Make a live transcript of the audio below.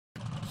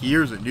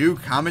Here's a new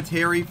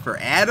commentary for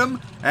Adam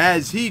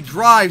as he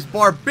drives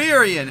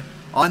Barbarian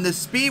on the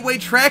speedway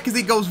track as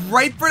he goes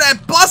right for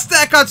that bus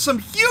stack on some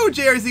huge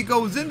air as he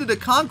goes into the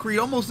concrete,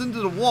 almost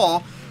into the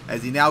wall,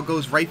 as he now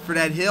goes right for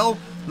that hill.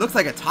 Looks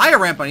like a tire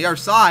ramp on the other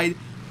side.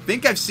 I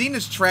think I've seen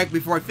this track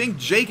before. I think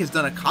Jake has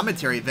done a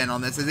commentary event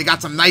on this as he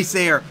got some nice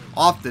air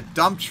off the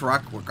dump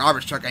truck, or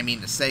garbage truck I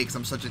mean to say, because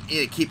I'm such an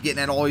idiot, keep getting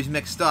that always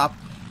mixed up.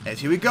 As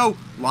here we go,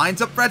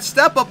 lines up for that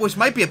step up, which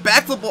might be a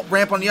backflip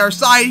ramp on the other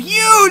side.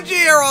 Huge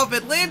air off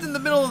it, lands in the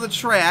middle of the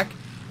track.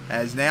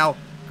 As now,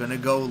 gonna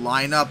go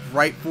line up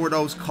right for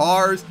those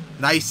cars.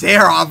 Nice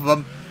air off of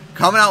them.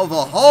 Coming out with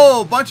a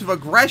whole bunch of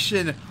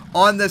aggression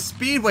on the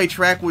speedway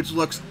track, which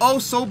looks oh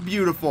so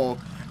beautiful.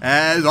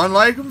 As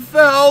unlike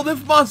Feld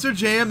and Monster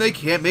Jam, they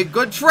can't make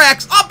good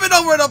tracks. Up and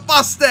over the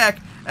bus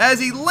stack as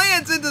he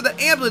lands into the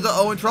ambulance.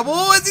 Uh-oh, in trouble.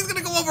 Oh, as he's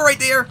gonna go over right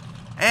there.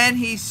 And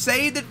he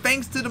saved it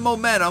thanks to the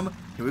momentum.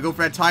 Here we go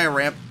for that tire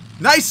ramp.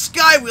 Nice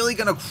sky wheelie,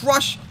 gonna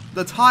crush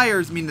the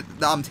tires, the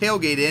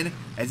tailgate in,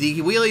 as he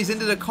wheelies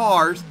into the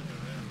cars.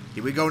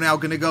 Here we go now,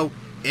 gonna go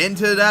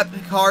into that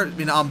car,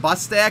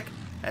 bus stack,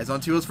 as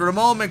on two wheels for the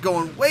moment,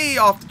 going way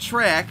off the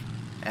track,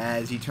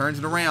 as he turns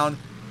it around,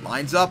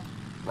 lines up,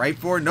 right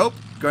for it, nope,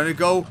 gonna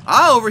go,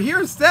 over here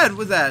instead.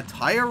 Was that a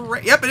tire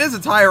ramp? Yep, it is a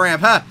tire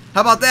ramp, huh?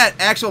 How about that?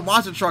 Actual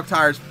monster truck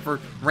tires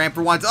for ramp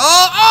for once.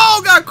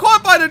 Oh, got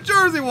caught by the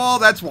Jersey wall.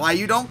 That's why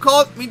you don't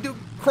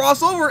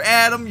cross over,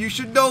 Adam. You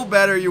should know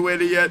better, you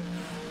idiot.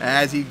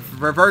 As he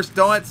reversed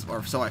donuts,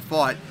 or so I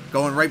thought,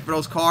 going right for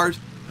those cars.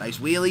 Nice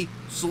wheelie,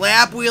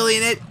 slap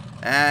wheeling it,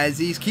 as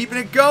he's keeping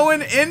it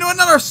going into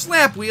another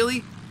slap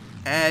wheelie,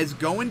 as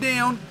going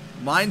down,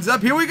 lines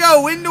up. Here we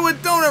go, into a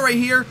donut right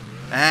here,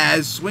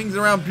 as swings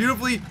around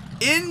beautifully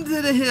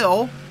into the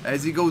hill,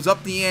 as he goes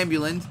up the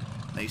ambulance.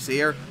 Nice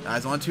air,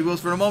 as on two wheels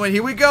for a moment.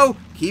 Here we go,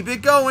 keep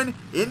it going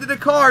into the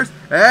cars,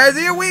 as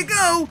here we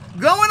go,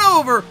 going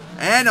over,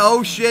 and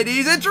oh shit,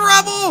 he's in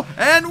trouble,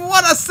 and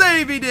what a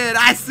save he did.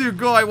 I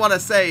sugoi, what a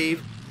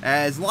save,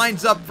 as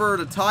lines up for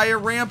the tire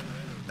ramp,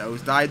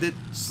 nose dived it,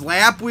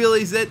 slap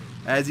wheelies it,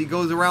 as he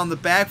goes around the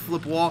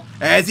backflip wall,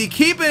 as he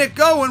keeping it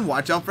going.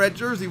 Watch out for that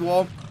Jersey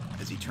wall,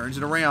 as he turns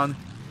it around.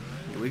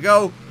 Here we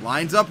go,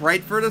 lines up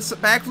right for the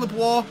backflip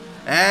wall,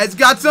 as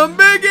got some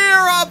big air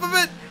off of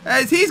it,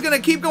 as he's going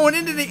to keep going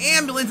into the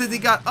ambulance as he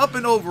got up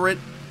and over it,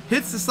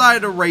 hits the side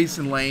of the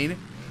racing lane,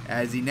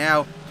 as he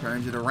now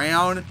turns it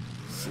around,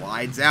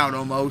 slides out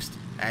almost,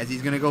 as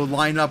he's going to go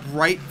line up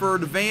right for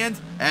the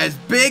vans, as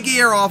big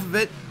air off of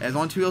it, as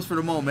on two wheels for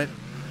the moment,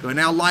 going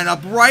now line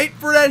up right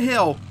for that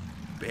hill,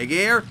 big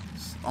air,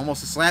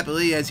 almost a slap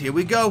as here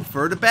we go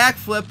for the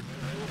backflip,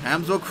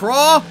 Hamza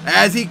crawl,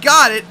 as he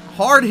got it,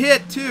 hard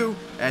hit too,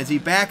 as he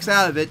backs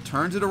out of it,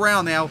 turns it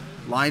around now,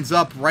 lines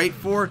up right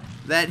for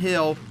that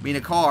hill,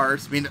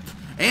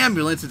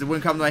 ambulance, it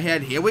wouldn't come to my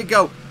head. Here we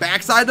go,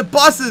 backside the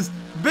buses,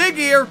 big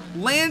air,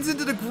 lands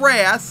into the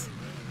grass,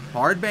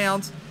 hard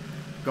bounce,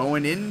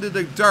 going into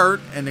the dirt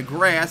and the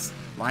grass,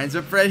 lines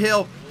up for that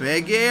hill,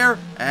 big air,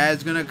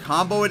 as gonna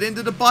combo it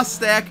into the bus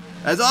stack,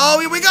 as oh,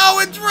 here we go,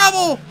 in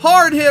trouble,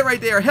 hard hit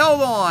right there,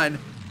 held on,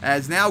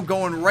 as now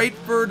going right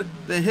for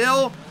the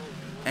hill,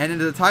 and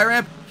into the tire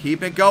ramp,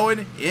 keep it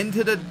going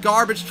into the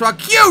garbage truck.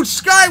 Huge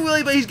sky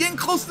wheelie, but he's getting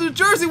close to the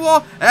Jersey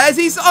wall as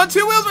he's on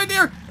two wheels right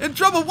there. In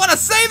trouble. What a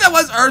save that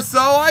was, or so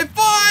I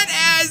thought,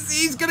 as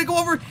he's going to go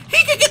over.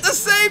 He could get the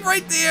save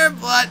right there,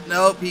 but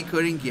nope, he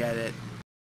couldn't get it.